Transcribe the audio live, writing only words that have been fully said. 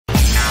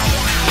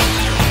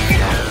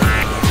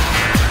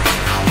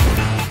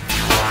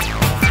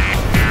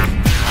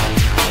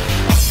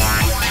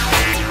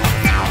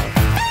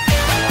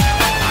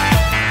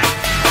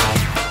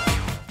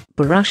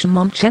Borussia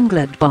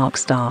Monchengladbach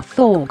star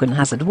Thorgan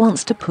Hazard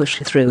wants to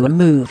push through a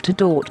move to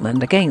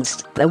Dortmund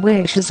against the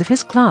wishes of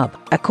his club,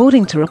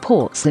 according to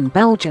reports in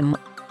Belgium.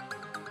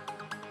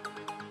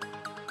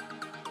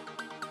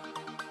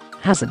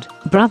 Hazard,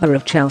 brother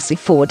of Chelsea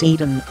forward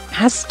Eden,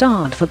 has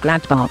starred for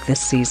Gladbach this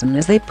season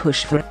as they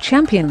push for a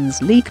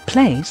Champions League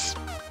place.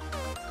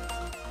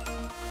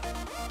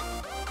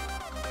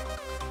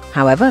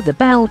 However, the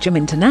Belgium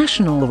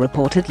international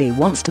reportedly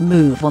wants to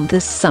move on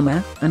this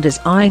summer and is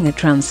eyeing a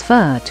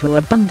transfer to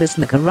a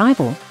Bundesliga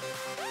rival.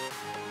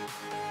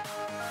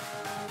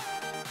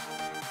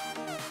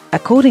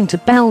 According to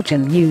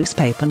Belgian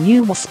newspaper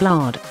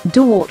Nieuwsblad,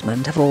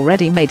 Dortmund have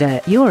already made a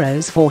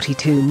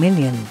 €42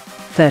 million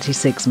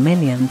 £36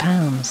 million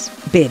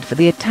bid for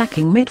the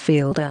attacking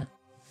midfielder.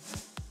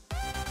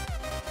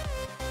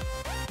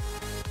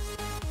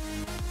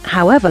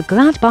 However,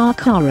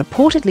 Gladbach are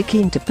reportedly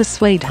keen to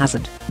persuade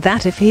Hazard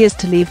that if he is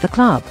to leave the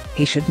club,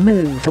 he should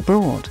move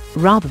abroad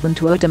rather than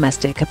to a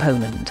domestic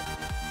opponent.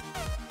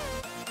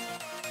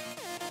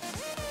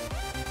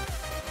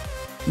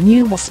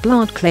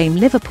 Nieuwsblad claim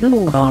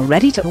Liverpool are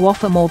ready to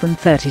offer more than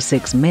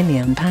 £36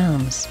 million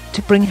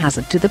to bring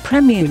Hazard to the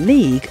Premier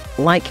League,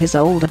 like his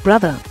older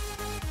brother.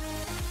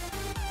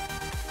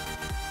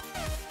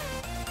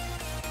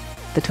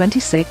 The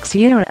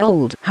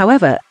 26-year-old,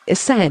 however, is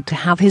said to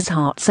have his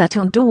heart set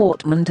on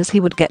Dortmund as he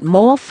would get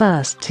more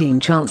first-team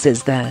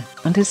chances there,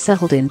 and is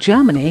settled in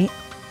Germany.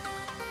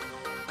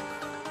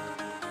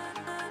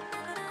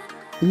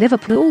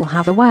 Liverpool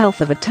have a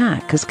wealth of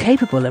attackers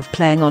capable of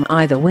playing on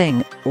either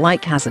wing,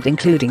 like Hazard,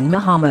 including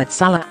Mohamed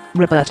Salah,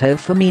 Roberto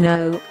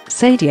Firmino,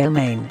 Sadio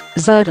Mane,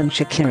 Xherdan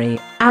Shaqiri,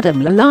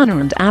 Lallana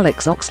and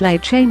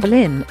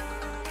Oxlade-Chamberlain.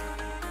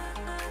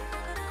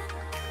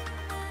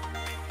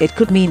 It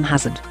could mean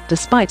Hazard,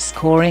 despite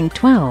scoring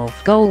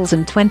 12 goals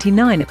in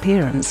 29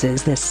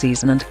 appearances this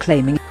season and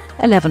claiming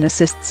 11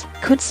 assists,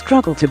 could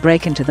struggle to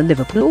break into the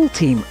Liverpool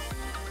team.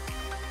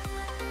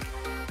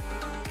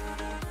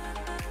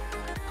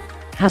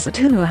 Hazard,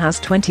 who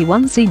has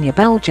 21 senior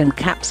Belgian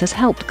caps, has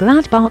helped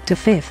Gladbach to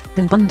 5th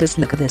in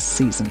Bundesliga this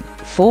season,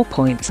 4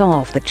 points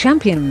off the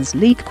Champions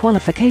League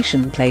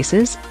qualification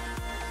places.